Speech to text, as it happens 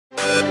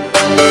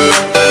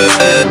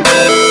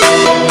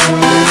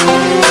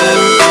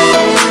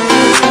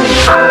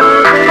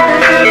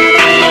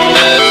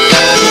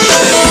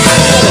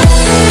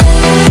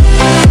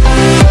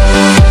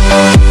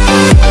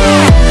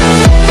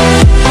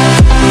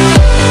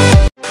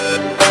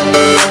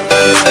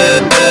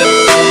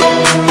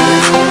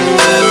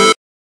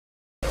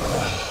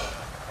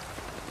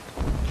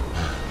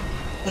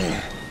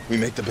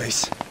locate the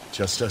base?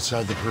 Just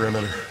outside the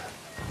perimeter.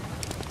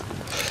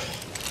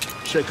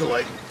 Shake a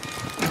light.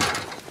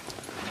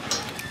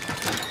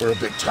 We're a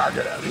big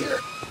target out here.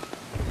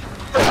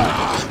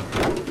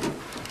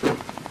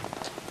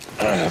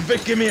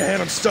 Vic, give me a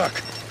hand, I'm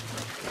stuck.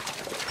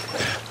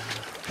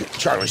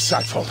 Charlie,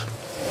 sack full.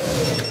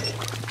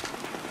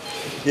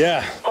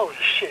 Yeah. Holy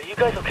shit, you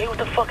guys okay? What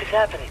the fuck is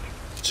happening?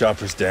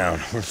 Chopper's down.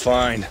 We're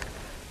fine.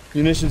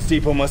 Munitions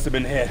depot must have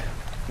been hit.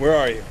 Where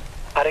are you?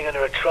 Hiding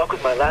under a truck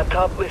with my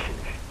laptop? Listen,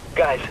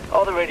 guys,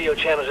 all the radio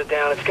channels are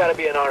down. It's gotta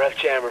be an RF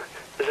jammer.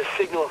 There's a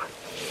signal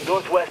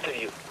northwest of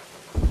you.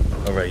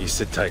 All right, you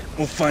sit tight.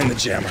 We'll find the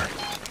jammer.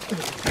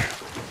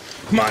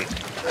 Come on.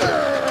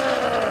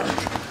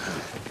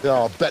 Yeah,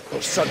 I'll bet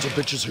those sons of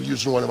bitches are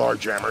using one of our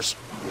jammers.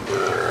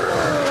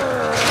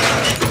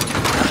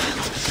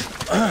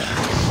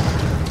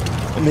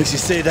 What makes you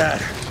say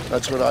that?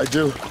 That's what I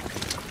do.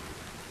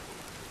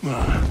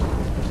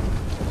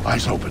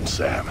 Eyes open,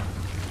 Sam.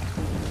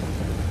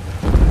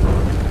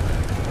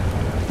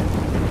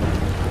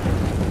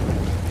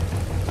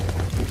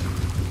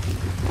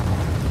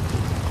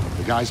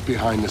 The guys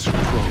behind this are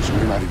pros.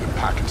 We're not even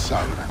packing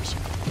sidearms.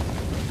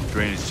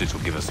 Drainage stitch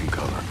will give us some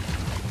cover.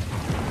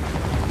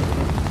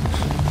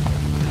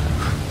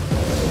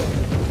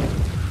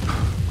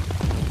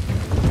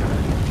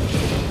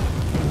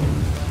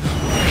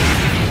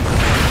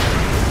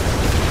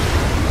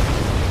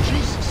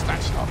 Jesus,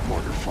 that's not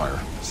mortar fire.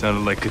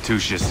 Sounded like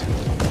Katyushas.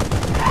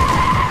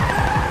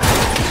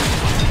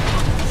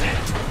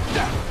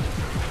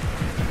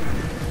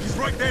 He's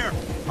right there!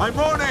 I'm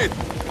on it!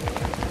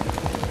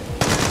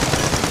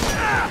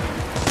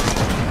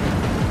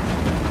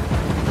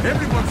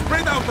 Everyone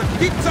spread out and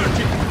keep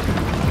searching!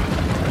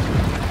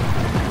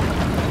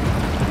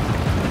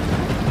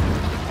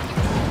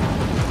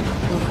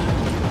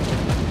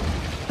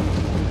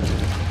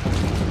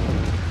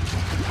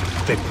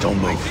 Vic, don't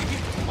move.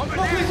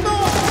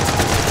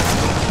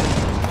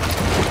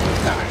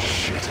 Ah,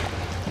 shit.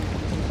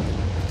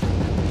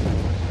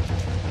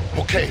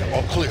 Okay,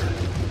 all clear.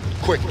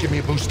 Quick, give me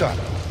a boost up.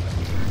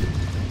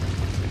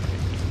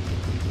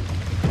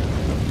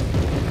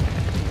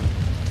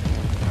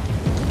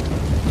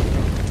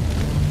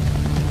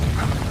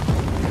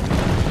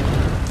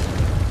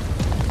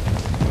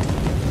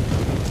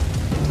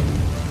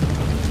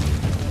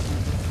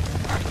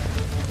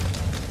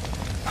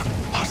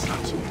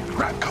 Hostiles,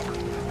 grab cover.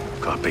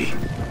 Copy.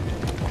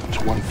 It's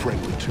one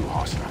friendly, two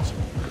hostiles.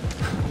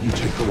 You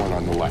take the one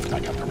on the left, I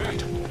got the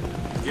right.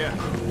 Yeah.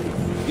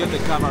 Get the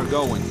camera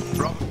going.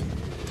 Drop.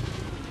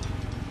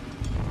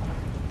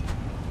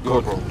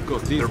 Good.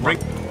 Good. They're bring.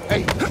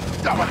 Hey,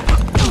 damn it.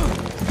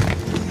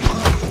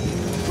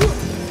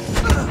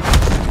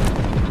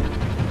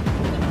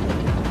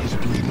 He's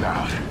bleeding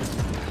out,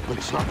 but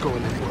he's not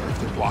going anywhere if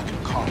they're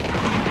blocking cover.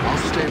 I'll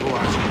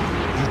stabilize him.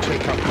 You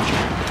take out the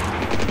jam.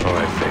 All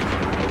right, Vic.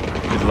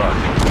 Good luck.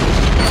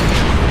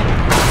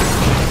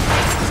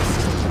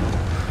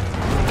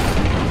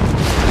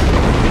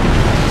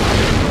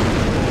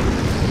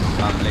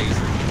 I'm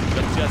lazy.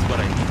 That's just what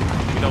I need.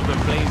 Without the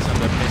planes and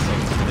the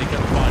missiles, they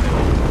can run it.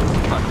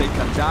 But they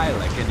can die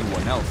like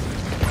anyone else.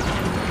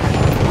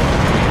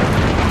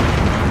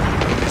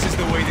 This is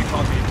the way they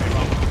taught me in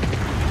Iraq.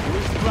 We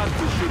plan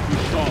to shoot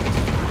with shots.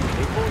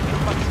 They hold the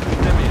maximum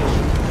damage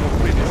for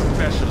pretty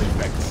special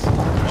effects.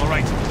 All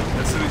right,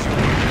 let's do this.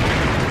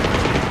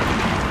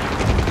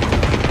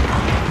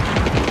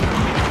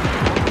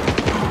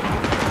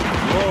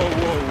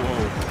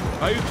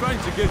 Whoa. Are you trying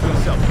to get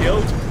yourself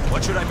killed?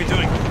 What should I be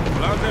doing?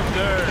 Plant them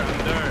there and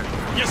there.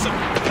 Yes, sir.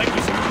 Thank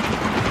you, sir.